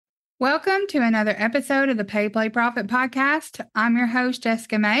Welcome to another episode of the Pay Play Profit podcast. I'm your host,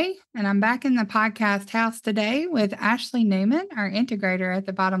 Jessica May, and I'm back in the podcast house today with Ashley Newman, our integrator at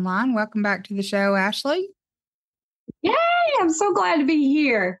the Bottom Line. Welcome back to the show, Ashley. Yay! I'm so glad to be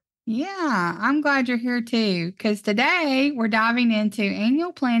here. Yeah, I'm glad you're here too, because today we're diving into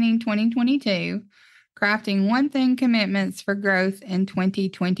Annual Planning 2022, crafting one thing commitments for growth in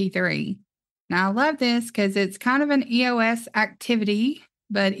 2023. Now, I love this because it's kind of an EOS activity.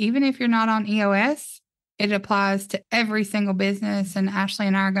 But even if you're not on EOS, it applies to every single business. And Ashley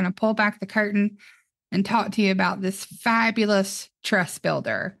and I are going to pull back the curtain and talk to you about this fabulous trust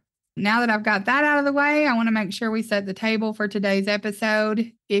builder. Now that I've got that out of the way, I want to make sure we set the table for today's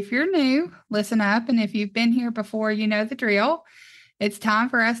episode. If you're new, listen up. And if you've been here before, you know the drill. It's time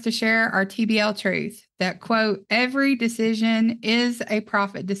for us to share our TBL truth that, quote, every decision is a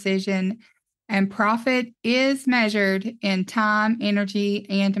profit decision. And profit is measured in time, energy,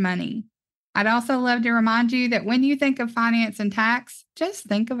 and money. I'd also love to remind you that when you think of finance and tax, just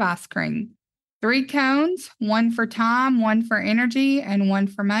think of ice cream. 3 cones, 1 for time, 1 for energy, and 1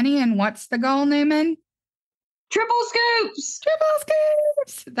 for money. And what's the goal, Newman? Triple scoops! Triple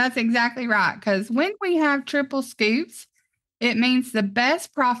scoops! That's exactly right. Because when we have triple scoops, it means the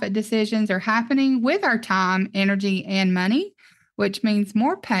best profit decisions are happening with our time, energy, and money, which means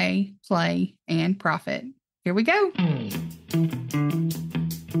more pay, play, and profit. Here we go.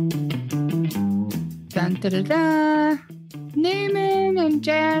 Dun, da, da, da. Newman and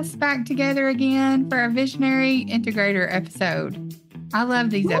Jess back together again for a Visionary Integrator episode. I love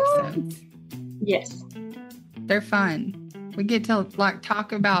these episodes. Yes. They're fun. We get to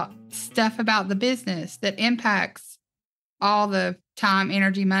talk about stuff about the business that impacts all the time,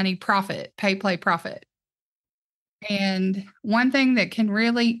 energy, money, profit, pay, play, profit. And one thing that can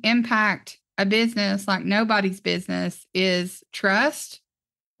really impact a business like nobody's business is trust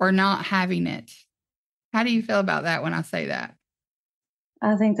or not having it. How do you feel about that when I say that?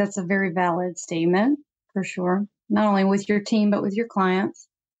 I think that's a very valid statement, for sure. Not only with your team, but with your clients.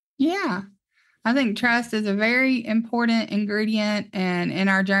 Yeah. I think trust is a very important ingredient. And in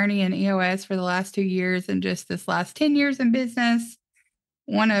our journey in EOS for the last 2 years and just this last 10 years in business,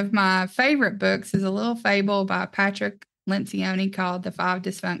 one of my favorite books is a little fable by Patrick Lencioni called The 5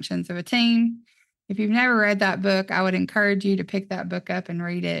 Dysfunctions of a Team. If you've never read that book, I would encourage you to pick that book up and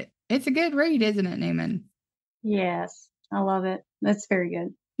read it. It's a good read, isn't it, Newman? Yes, I love it. That's very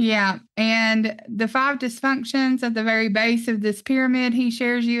good. Yeah, and the 5 dysfunctions at the very base of this pyramid he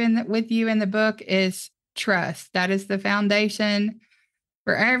shares with you in the book is trust. That is the foundation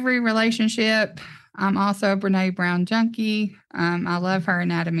for every relationship. I'm also a Brene Brown junkie. I love her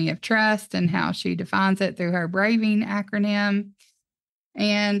anatomy of trust and how she defines it through her BRAVING acronym.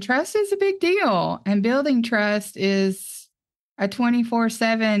 And trust is a big deal. And building trust is a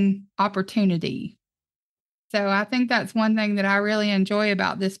 24/7 opportunity. So I think that's one thing that I really enjoy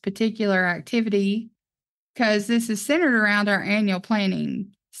about this particular activity, because this is centered around our annual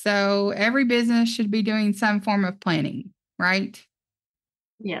planning. So every business should be doing some form of planning, right?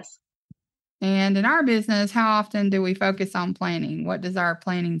 Yes. And in our business, how often do we focus on planning? What does our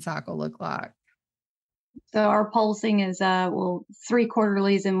planning cycle look like? So our pulsing is 3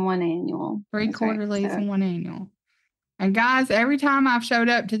 quarterlies and 1 annual. 3 quarterlies and 1 annual. And guys, every time I've showed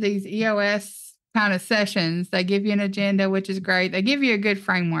up to these EOS kind of sessions, they give you an agenda, which is great. They give you a good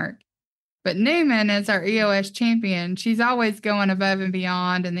framework. But Newman, as our EOS champion, she's always going above and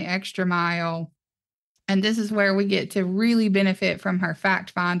beyond and the extra mile. And this is where we get to really benefit from her fact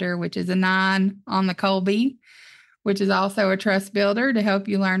finder, which is a 9 on the Colby, which is also a trust builder to help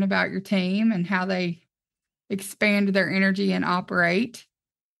you learn about your team and how they expand their energy and operate.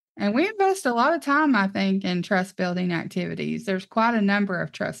 And we invest a lot of time, I think, in trust building activities. There's quite a number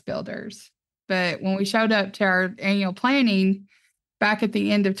of trust builders. But when we showed up to our annual planning back at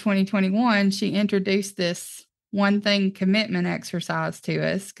the end of 2021, she introduced this one thing commitment exercise to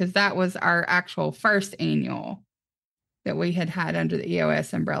us, because that was our actual first annual that we had under the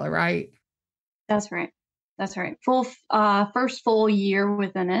EOS umbrella, right? That's right. That's right. First full year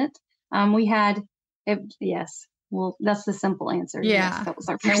within it. We had it. Yes. Well, that's the simple answer. Yeah. Yes, that was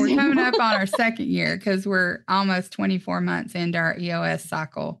our first. And we're coming up on our second year because we're almost 24 months into our EOS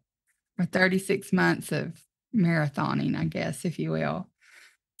cycle, or 36 months of marathoning, I guess, if you will.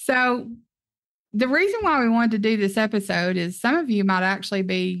 So the reason why we wanted to do this episode is some of you might actually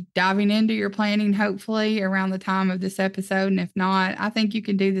be diving into your planning, hopefully, around the time of this episode. And if not, I think you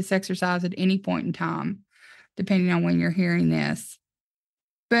can do this exercise at any point in time, depending on when you're hearing this.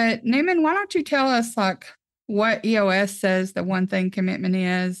 But Newman, why don't you tell us what EOS says the one thing commitment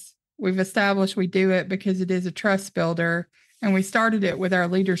is? We've established we do it because it is a trust builder. and we started it with our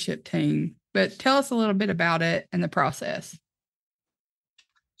leadership team. But tell us a little bit about it and the process.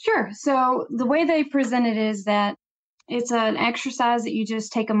 Sure. So the way they present it is that it's an exercise that you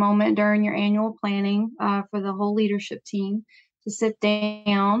just take a moment during your annual planning for the whole leadership team to sit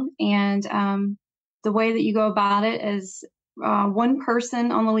down. And the way that you go about it is one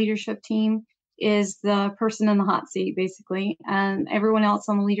person on the leadership team is the person in the hot seat, basically. And everyone else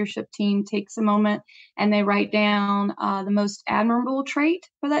on the leadership team takes a moment and they write down the most admirable trait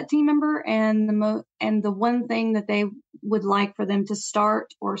for that team member and the one thing that they would like for them to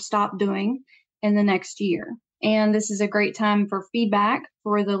start or stop doing in the next year. And this is a great time for feedback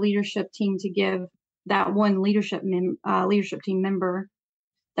for the leadership team to give that one leadership team member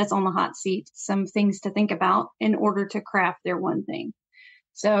that's on the hot seat some things to think about in order to craft their one thing.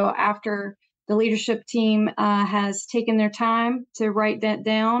 So after the leadership team has taken their time to write that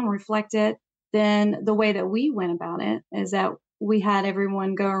down, reflect it, then the way that we went about it is that we had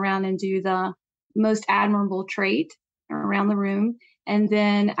everyone go around and do the most admirable trait around the room. And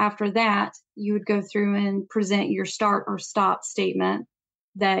then after that, you would go through and present your start or stop statement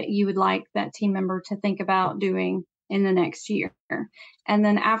that you would like that team member to think about doing in the next year. And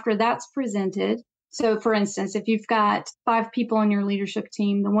then after that's presented, so for instance, if you've got 5 people on your leadership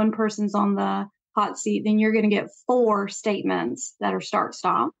team, the one person's on the hot seat, then you're going to get 4 statements that are start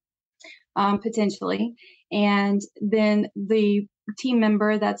stop, potentially. And then the team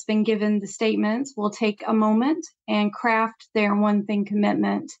member that's been given the statements will take a moment and craft their one thing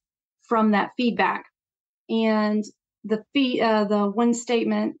commitment from that feedback. And the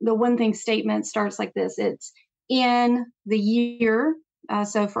one thing statement starts like this. It's in the year.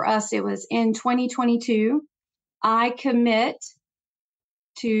 So for us, it was in 2022, I commit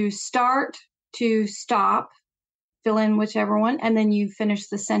to start, to stop, fill in whichever one, and then you finish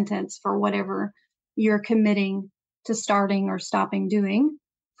the sentence for whatever you're committing to starting or stopping doing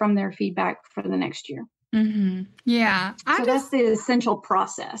from their feedback for the next year. Mm-hmm. Yeah. That's the essential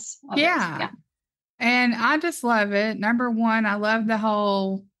process. Yeah. And I just love it. Number one, I love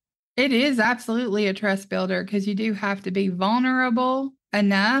it is absolutely a trust builder because you do have to be vulnerable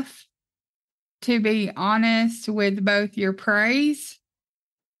enough to be honest with both your praise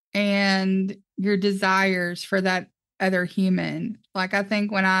and your desires for that other human. Like, I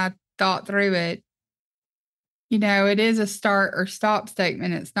think when I thought through it, it is a start or stop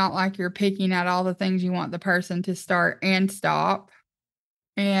statement. It's not like you're picking out all the things you want the person to start and stop.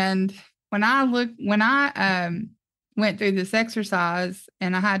 And when I went through this exercise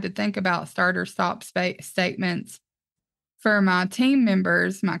and I had to think about start or stop statements for my team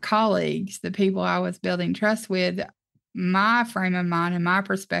members, my colleagues, the people I was building trust with, my frame of mind and my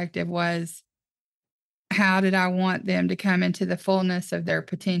perspective was, how did I want them to come into the fullness of their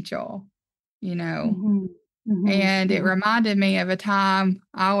potential? Mm-hmm. Mm-hmm. And it reminded me of a time,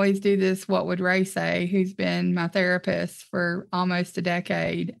 I always do this, what would Ray say, who's been my therapist for almost a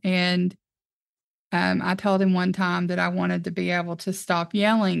decade. And I told him one time that I wanted to be able to stop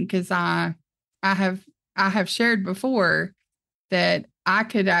yelling because I have shared before that I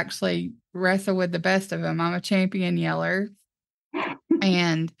could actually wrestle with the best of them. I'm a champion yeller,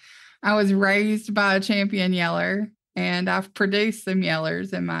 and I was raised by a champion yeller, and I've produced some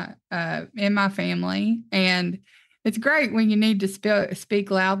yellers in my family. And it's great when you need to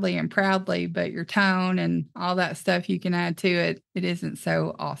speak loudly and proudly, but your tone and all that stuff you can add to it, it isn't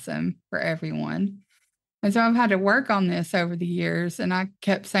so awesome for everyone. And so I've had to work on this over the years, and I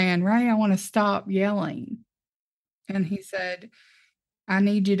kept saying, Ray, I want to stop yelling. And he said, I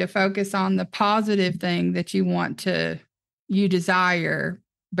need you to focus on the positive thing that you desire,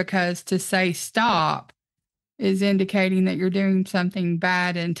 because to say stop is indicating that you're doing something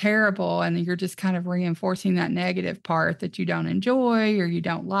bad and terrible, and you're just kind of reinforcing that negative part that you don't enjoy or you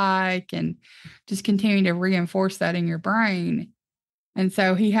don't like, and just continue to reinforce that in your brain. And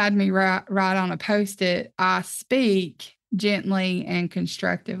so he had me write on a Post-it, I speak gently and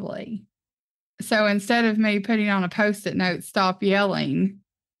constructively. So instead of me putting on a Post-it note, stop yelling,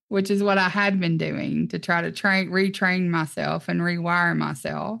 which is what I had been doing to try to retrain myself and rewire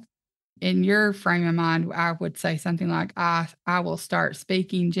myself, in your frame of mind, I would say something like, I will start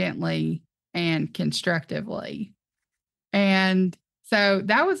speaking gently and constructively. And so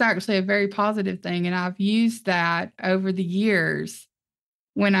that was actually a very positive thing. And I've used that over the years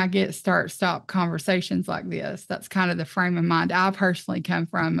when I get start-stop conversations like this. That's kind of the frame of mind I personally come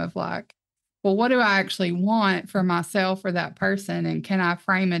from, of like, well, what do I actually want for myself or that person? And can I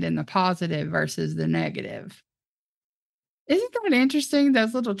frame it in the positive versus the negative? Isn't that interesting,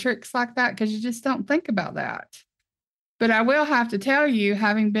 those little tricks like that? Because you just don't think about that. But I will have to tell you,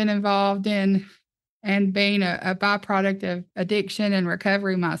 having been involved in And being a byproduct of addiction and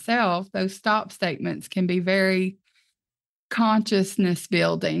recovery myself, those stop statements can be very consciousness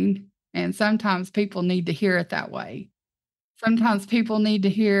building. And sometimes people need to hear it that way. Sometimes people need to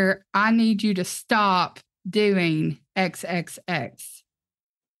hear, I need you to stop doing XXX,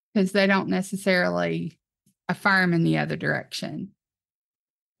 because they don't necessarily affirm in the other direction.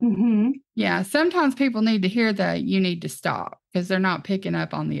 Mm-hmm. Yeah, sometimes people need to hear that you need to stop because they're not picking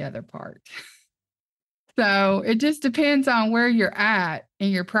up on the other part. So it just depends on where you're at in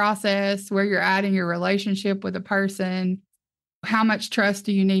your process, where you're at in your relationship with a person. How much trust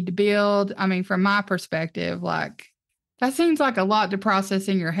do you need to build? I mean, from my perspective, like that seems like a lot to process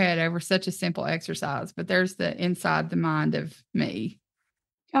in your head over such a simple exercise, but there's the inside the mind of me.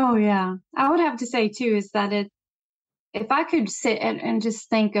 Oh, yeah. I would have to say, too, is that if I could sit and just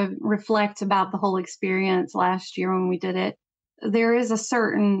reflect about the whole experience last year when we did it, there is a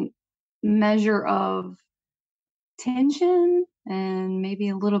certain measure of tension and maybe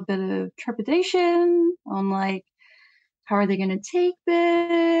a little bit of trepidation on like, how are they going to take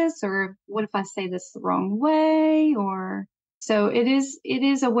this? Or what if I say this the wrong way? Or so it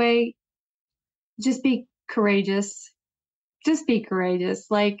is a way, just be courageous. Just be courageous.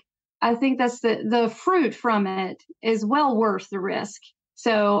 Like, I think that's the fruit from it is well worth the risk.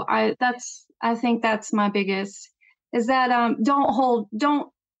 So I think that's my biggest, is that don't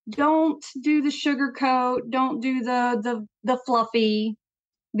do the sugar coat, don't do the fluffy,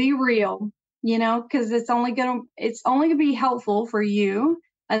 be real, because it's only gonna be helpful for you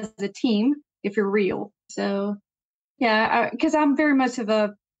as a team if you're real. So yeah, because I'm very much of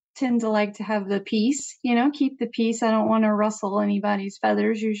a tend to like to have the peace, keep the peace. I don't want to rustle anybody's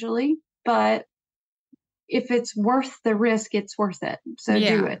feathers usually, but if it's worth the risk, it's worth it. So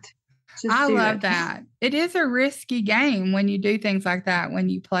do it. I love that. It is a risky game when you do things like that, when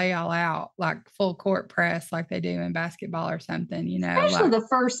you play all out, like full court press, like they do in basketball or something, Especially the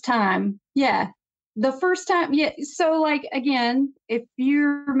first time. Yeah. The first time. Yeah. So like, again, if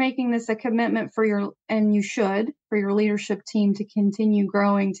you're making this a commitment and you should, for your leadership team to continue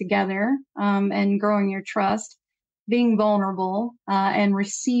growing together, and growing your trust, being vulnerable, and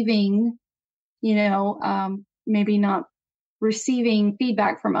receiving, maybe not receiving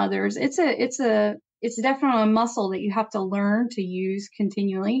feedback from others. It's definitely a muscle that you have to learn to use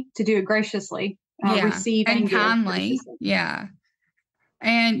continually, to do it graciously, receive and kindly. Yeah.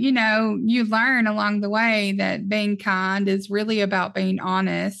 And, you learn along the way that being kind is really about being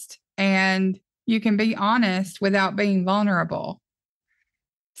honest, and you can be honest without being vulnerable.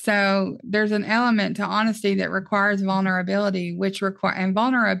 So there's an element to honesty that requires vulnerability, and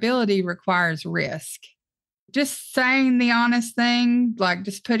vulnerability requires risk. Just saying the honest thing, like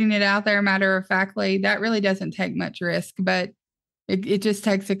just putting it out there matter of factly, that really doesn't take much risk, but it just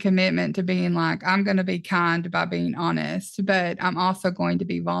takes a commitment to being like, I'm going to be kind by being honest, but I'm also going to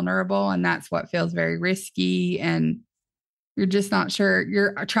be vulnerable. And that's what feels very risky. And you're just not sure.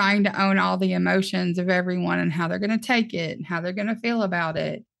 You're trying to own all the emotions of everyone and how they're going to take it and how they're going to feel about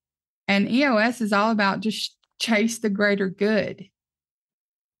it. And EOS is all about just chase the greater good.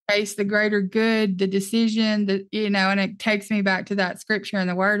 Chase the greater good, the decision that, and it takes me back to that scripture in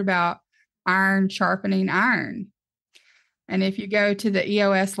the word about iron sharpening iron. And if you go to the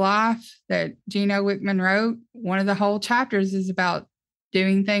EOS Life that Gino Wickman wrote, one of the whole chapters is about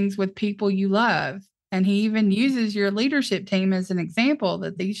doing things with people you love. And he even uses your leadership team as an example,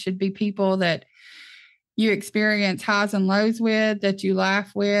 that these should be people that you experience highs and lows with, that you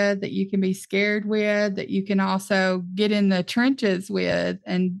laugh with, that you can be scared with, that you can also get in the trenches with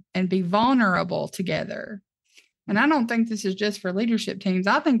and be vulnerable together. And I don't think this is just for leadership teams.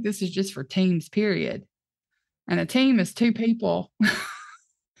 I think this is just for teams, period. And a team is two people.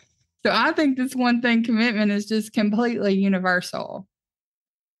 So I think this one thing commitment is just completely universal.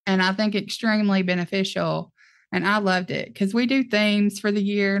 And I think extremely beneficial. And I loved it because we do themes for the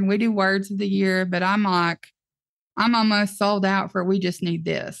year and we do words of the year, but I'm almost sold out for we just need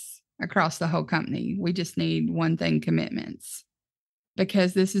this across the whole company. We just need one thing commitments,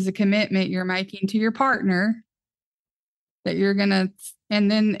 because this is a commitment you're making to your partner that you're going to, and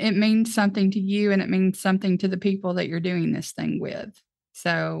then it means something to you and it means something to the people that you're doing this thing with.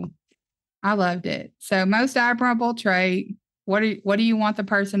 So I loved it. So most admirable trait, what do you want the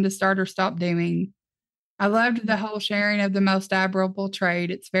person to start or stop doing? I loved the whole sharing of the most admirable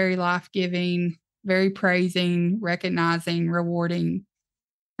trait. It's very life-giving, very praising, recognizing, rewarding.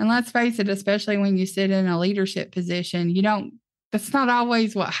 And let's face it, especially when you sit in a leadership position, that's not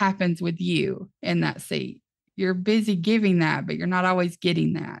always what happens with you in that seat. You're busy giving that, but you're not always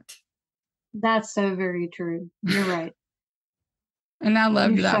getting that. That's so very true. You're right. And I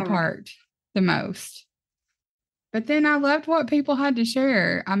loved that part. the most. But then I loved what people had to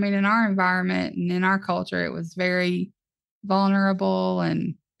share. I mean, in our environment and in our culture, it was very vulnerable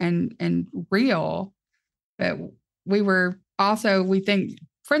and real. But we were also, we think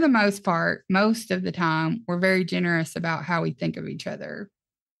for the most part, most of the time, we're very generous about how we think of each other.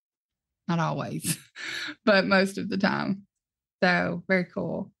 Not always, but most of the time. So very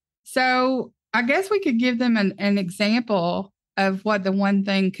cool. So I guess we could give them an example of what the one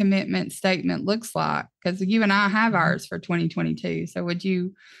thing commitment statement looks like, because you and I have ours for 2022. So would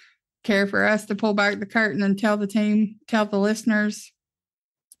you care for us to pull back the curtain and tell the listeners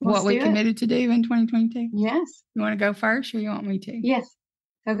what we committed to do in 2022? Yes. You want to go first or you want me to? Yes.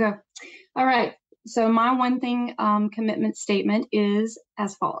 I'll go. All right. So my one thing commitment statement is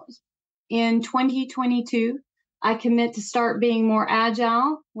as follows. In 2022, I commit to start being more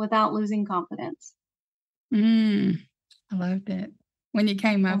agile without losing confidence. I loved it. When you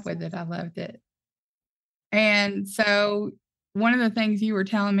came up with it, I loved it. And so one of the things you were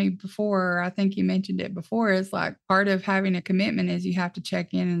telling me before, I think you mentioned it before, is like part of having a commitment is you have to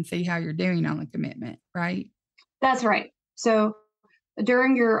check in and see how you're doing on the commitment, right? That's right. So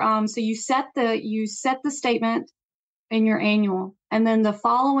during your so you set the statement in your annual, and then the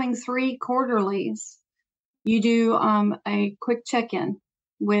following 3 quarterlies, you do a quick check-in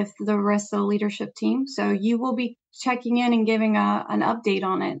with the rest of the leadership team. So you will be checking in and giving an update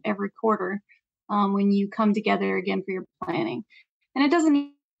on it every quarter when you come together again for your planning. And it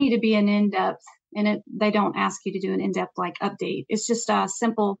doesn't need to be an in-depth, and they don't ask you to do an in-depth like update. It's just a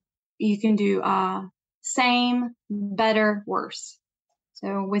simple, you can do same, better, worse.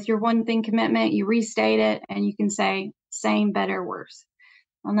 So with your one thing commitment, you restate it and you can say same, better, worse,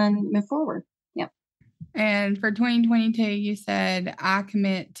 and then move forward. Yep. And for 2022, you said, I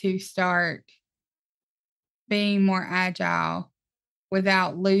commit to start being more agile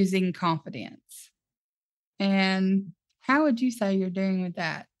without losing confidence. And how would you say you're doing with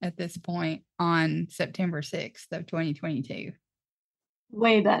that at this point on September 6th of 2022?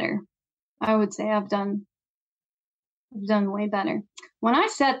 Way better. I would say I've done way better. When I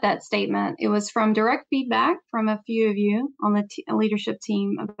set that statement, it was from direct feedback from a few of you on the leadership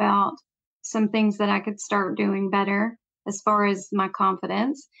team about some things that I could start doing better as far as my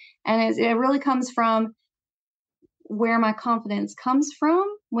confidence. And it really comes from where my confidence comes from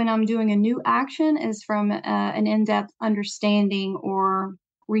when I'm doing a new action is from an in-depth understanding or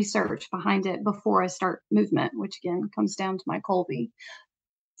research behind it before I start movement, which again comes down to my Kolbe.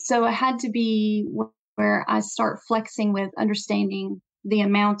 So it had to be where I start flexing with understanding the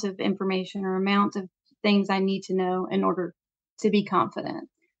amount of information or amount of things I need to know in order to be confident.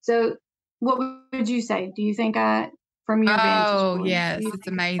 So what would you say? Do you think from your vantage point? Oh, yes, it's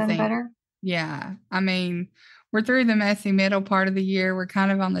amazing. Better? Yeah. I mean, we're through the messy middle part of the year. We're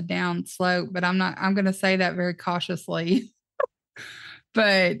kind of on the down slope, but I'm going to say that very cautiously.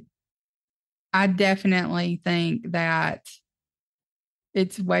 But I definitely think that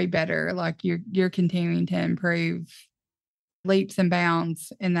it's way better. Like you're continuing to improve leaps and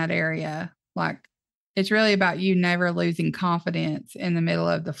bounds in that area. Like it's really about you never losing confidence in the middle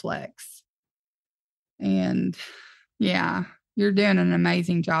of the flex. And yeah, you're doing an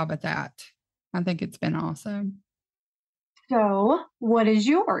amazing job at that. I think it's been awesome. So what is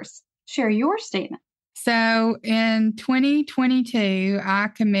yours? Share your statement. So in 2022, I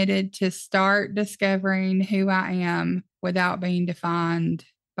committed to start discovering who I am without being defined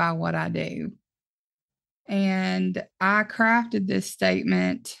by what I do. And I crafted this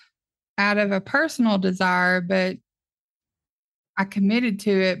statement out of a personal desire, but I committed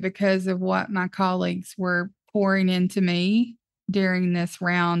to it because of what my colleagues were pouring into me during this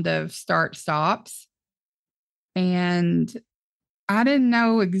round of start stops. And I didn't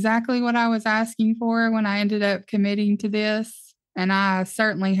know exactly what I was asking for when I ended up committing to this. And I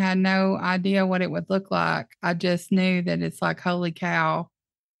certainly had no idea what it would look like. I just knew that it's like, holy cow,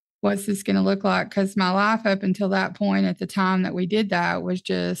 what's this going to look like? Because my life up until that point at the time that we did that was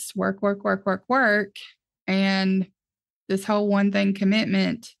just work, work, work, work, work. And this whole one thing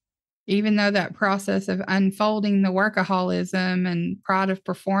commitment, even though that process of unfolding the workaholism and pride of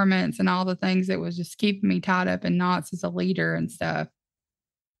performance and all the things that was just keeping me tied up in knots as a leader and stuff,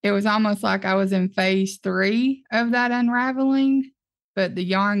 it was almost like I was in phase 3 of that unraveling, but the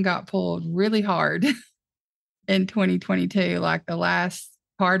yarn got pulled really hard in 2022. Like the last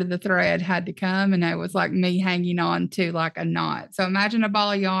part of the thread had to come, and it was like me hanging on to like a knot. So imagine a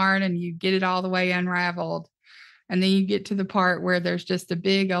ball of yarn and you get it all the way unraveled. And then you get to the part where there's just a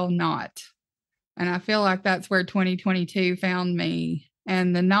big old knot. And I feel like that's where 2022 found me.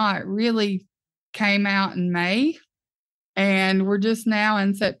 And the knot really came out in May. And we're just now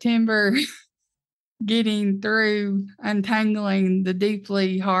in September getting through untangling the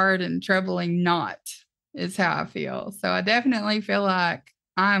deeply hard and troubling knot is how I feel. So I definitely feel like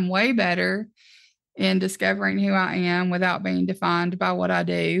I'm way better in discovering who I am without being defined by what I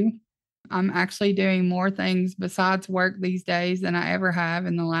do. I'm actually doing more things besides work these days than I ever have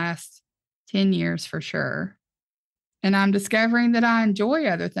in the last 10 years for sure. And I'm discovering that I enjoy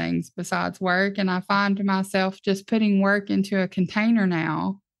other things besides work. And I find myself just putting work into a container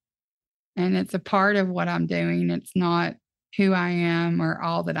now. And it's a part of what I'm doing. It's not who I am or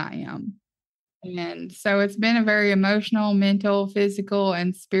all that I am. And so it's been a very emotional, mental, physical,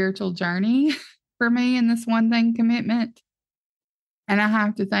 and spiritual journey for me in this one thing commitment. And I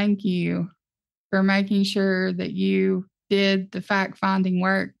have to thank you for making sure that you did the fact finding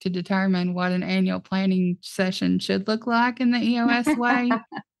work to determine what an annual planning session should look like in the EOS way.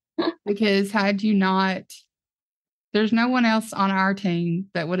 Because had you not, there's no one else on our team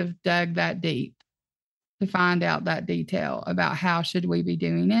that would have dug that deep to find out that detail about how should we be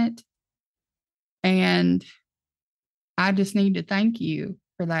doing it. And I just need to thank you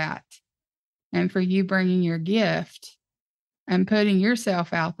for that and for you bringing your gift and putting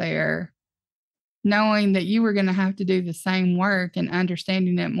yourself out there, knowing that you were going to have to do the same work and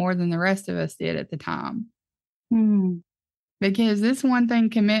understanding it more than the rest of us did at the time. Because this one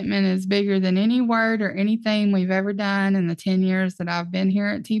thing commitment is bigger than any word or anything we've ever done in the 10 years that I've been here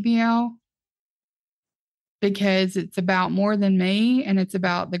at TBL. Because it's about more than me and it's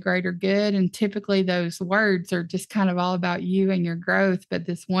about the greater good. And typically those words are just kind of all about you and your growth. But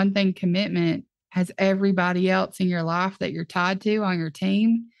this one thing commitment has everybody else in your life that you're tied to on your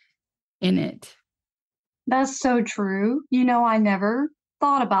team in it. That's so true. I never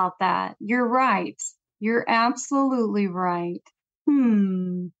thought about that. You're right. You're absolutely right.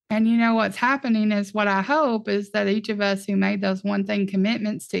 And what's happening is what I hope is that each of us who made those one thing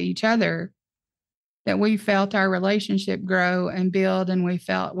commitments to each other, that we felt our relationship grow and build, and we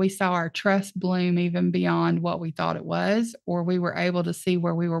saw our trust bloom even beyond what we thought it was, or we were able to see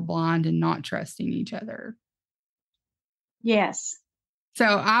where we were blind and not trusting each other. Yes. So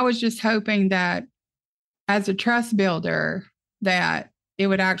I was just hoping that as a trust builder, that it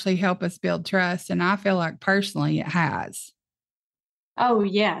would actually help us build trust. And I feel like personally it has. Oh,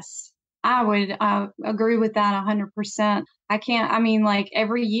 yes. I would agree with that 100%.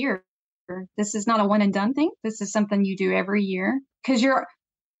 Every year, this is not a one and done thing. This is something you do every year because you're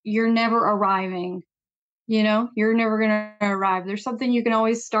never arriving. You're never going to arrive. There's something you can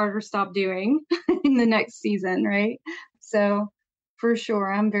always start or stop doing in the next season, right? So for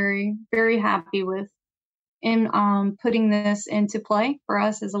sure, I'm very, very happy with putting this into play for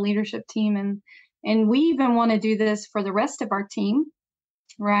us as a leadership team. And we even want to do this for the rest of our team,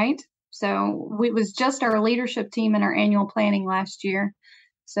 right? So it was just our leadership team in our annual planning last year.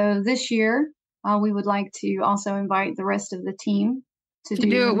 So this year, we would like to also invite the rest of the team to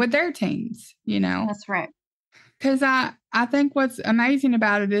do it with their teams, That's right. Because I think what's amazing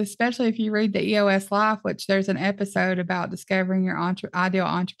about it is, especially if you read the EOS Life, which there's an episode about discovering your ideal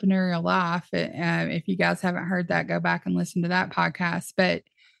entrepreneurial life. If you guys haven't heard that, go back and listen to that podcast. But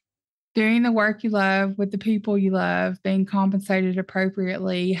doing the work you love with the people you love, being compensated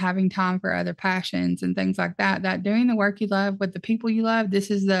appropriately, having time for other passions and things like that, that doing the work you love with the people you love,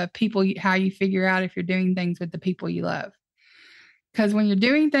 this is the people, how you figure out if you're doing things with the people you love. Because when you're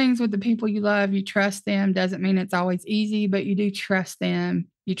doing things with the people you love, you trust them. Doesn't mean it's always easy, but you do trust them.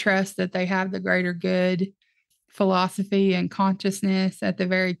 You trust that they have the greater good philosophy and consciousness at the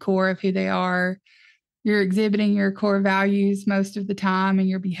very core of who they are. You're exhibiting your core values most of the time and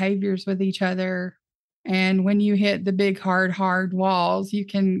your behaviors with each other. And when you hit the big, hard walls, you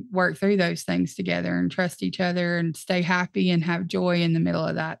can work through those things together and trust each other and stay happy and have joy in the middle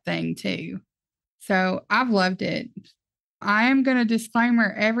of that thing too. So I've loved it. I am going to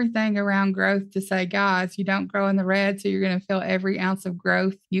disclaimer everything around growth to say, guys, you don't grow in the red, so you're going to feel every ounce of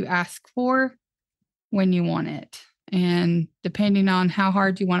growth you ask for when you want it. And depending on how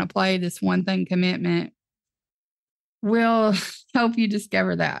hard you want to play, this one thing commitment will help you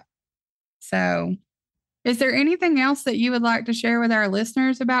discover that. So is there anything else that you would like to share with our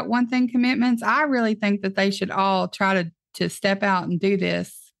listeners about one thing commitments? I really think that they should all try to step out and do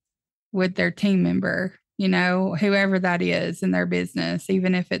this with their team member, whoever that is in their business,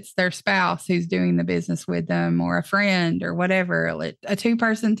 even if it's their spouse who's doing the business with them or a friend or whatever. A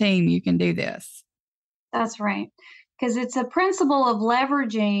 2-person team, you can do this. That's right. Because it's a principle of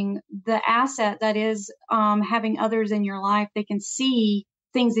leveraging the asset that is having others in your life. They can see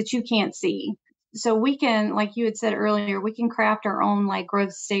things that you can't see. so we can, like you had said earlier, we can craft our own like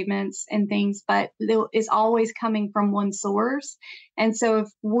growth statements and things, but it's always coming from one source. And so if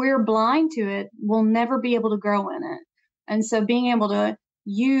we're blind to it, we'll never be able to grow in it. And so being able to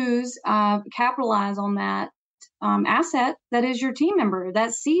capitalize on that asset that is your team member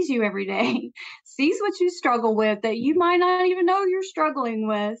that sees you every day, sees what you struggle with, that you might not even know you're struggling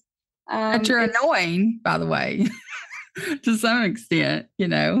with. That you're annoying, by the way, to some extent, you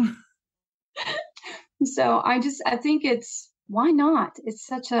know. So I think why not? It's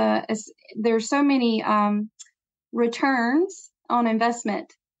there's so many returns on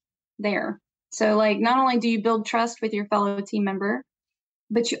investment there. So like, not only do you build trust with your fellow team member,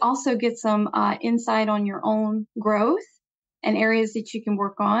 but you also get some insight on your own growth and areas that you can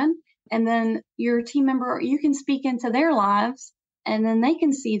work on. And then your team member, you can speak into their lives, and then they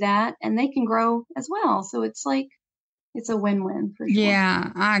can see that and they can grow as well. So it's like, it's a win-win for sure.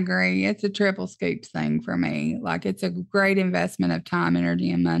 Yeah, I agree. It's a triple scoop thing for me. Like, it's a great investment of time, energy,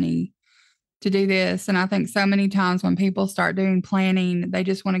 and money to do this. And I think so many times when people start doing planning, they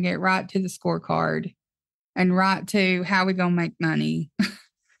just want to get right to the scorecard and right to how we going to make money.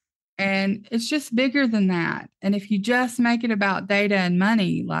 And it's just bigger than that. And if you just make it about data and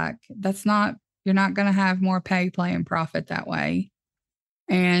money, like, you're not going to have more pay, play, and profit that way.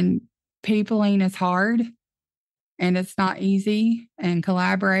 And peopling is hard. And it's not easy, and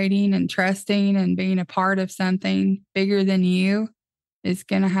collaborating and trusting and being a part of something bigger than you is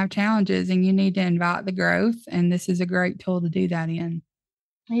going to have challenges, and you need to invite the growth. And this is a great tool to do that in.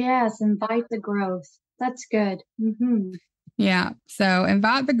 Yes, invite the growth. That's good. Mm-hmm. Yeah. So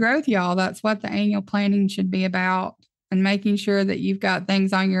invite the growth, y'all. That's what the annual planning should be about, and making sure that you've got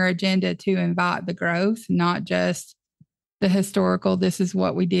things on your agenda to invite the growth, not just the historical, this is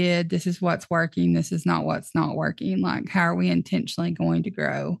what we did, this is what's working, this is not what's not working. Like, how are we intentionally going to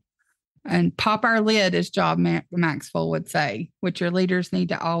grow? And pop our lid, as Job Maxwell would say, which your leaders need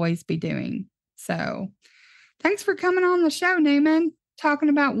to always be doing. So thanks for coming on the show, Newman, talking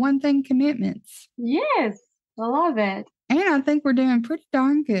about one thing commitments. Yes, I love it. And I think we're doing pretty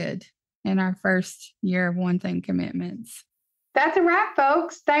darn good in our first year of one thing commitments. That's a wrap,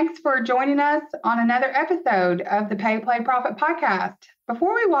 folks. Thanks for joining us on another episode of the Pay, Play, Profit podcast.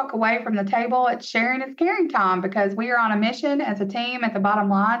 Before we walk away from the table, it's sharing is caring time, because we are on a mission as a team at the bottom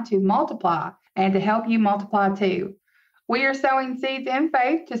line to multiply and to help you multiply too. We are sowing seeds in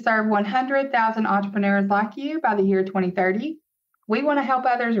faith to serve 100,000 entrepreneurs like you by the year 2030. We want to help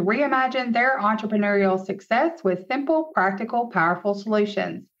others reimagine their entrepreneurial success with simple, practical, powerful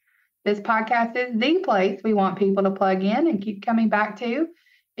solutions. This podcast is the place we want people to plug in and keep coming back to.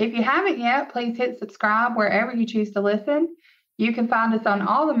 If you haven't yet, please hit subscribe wherever you choose to listen. You can find us on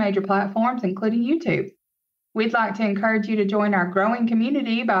all the major platforms, including YouTube. We'd like to encourage you to join our growing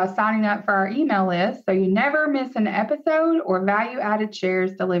community by signing up for our email list so you never miss an episode or value-added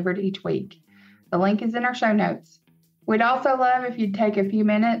shares delivered each week. The link is in our show notes. We'd also love if you'd take a few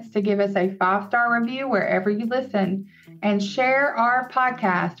minutes to give us a 5-star review wherever you listen, and share our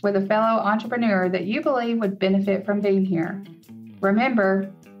podcast with a fellow entrepreneur that you believe would benefit from being here.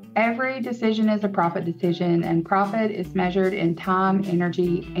 Remember, every decision is a profit decision, and profit is measured in time,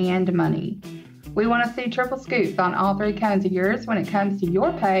 energy, and money. We want to see triple scoops on all 3 cones of yours when it comes to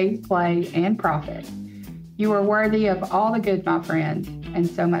your pay, play, and profit. You are worthy of all the good, my friend, and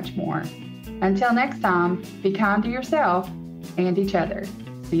so much more. Until next time, be kind to yourself and each other.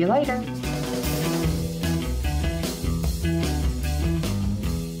 See you later.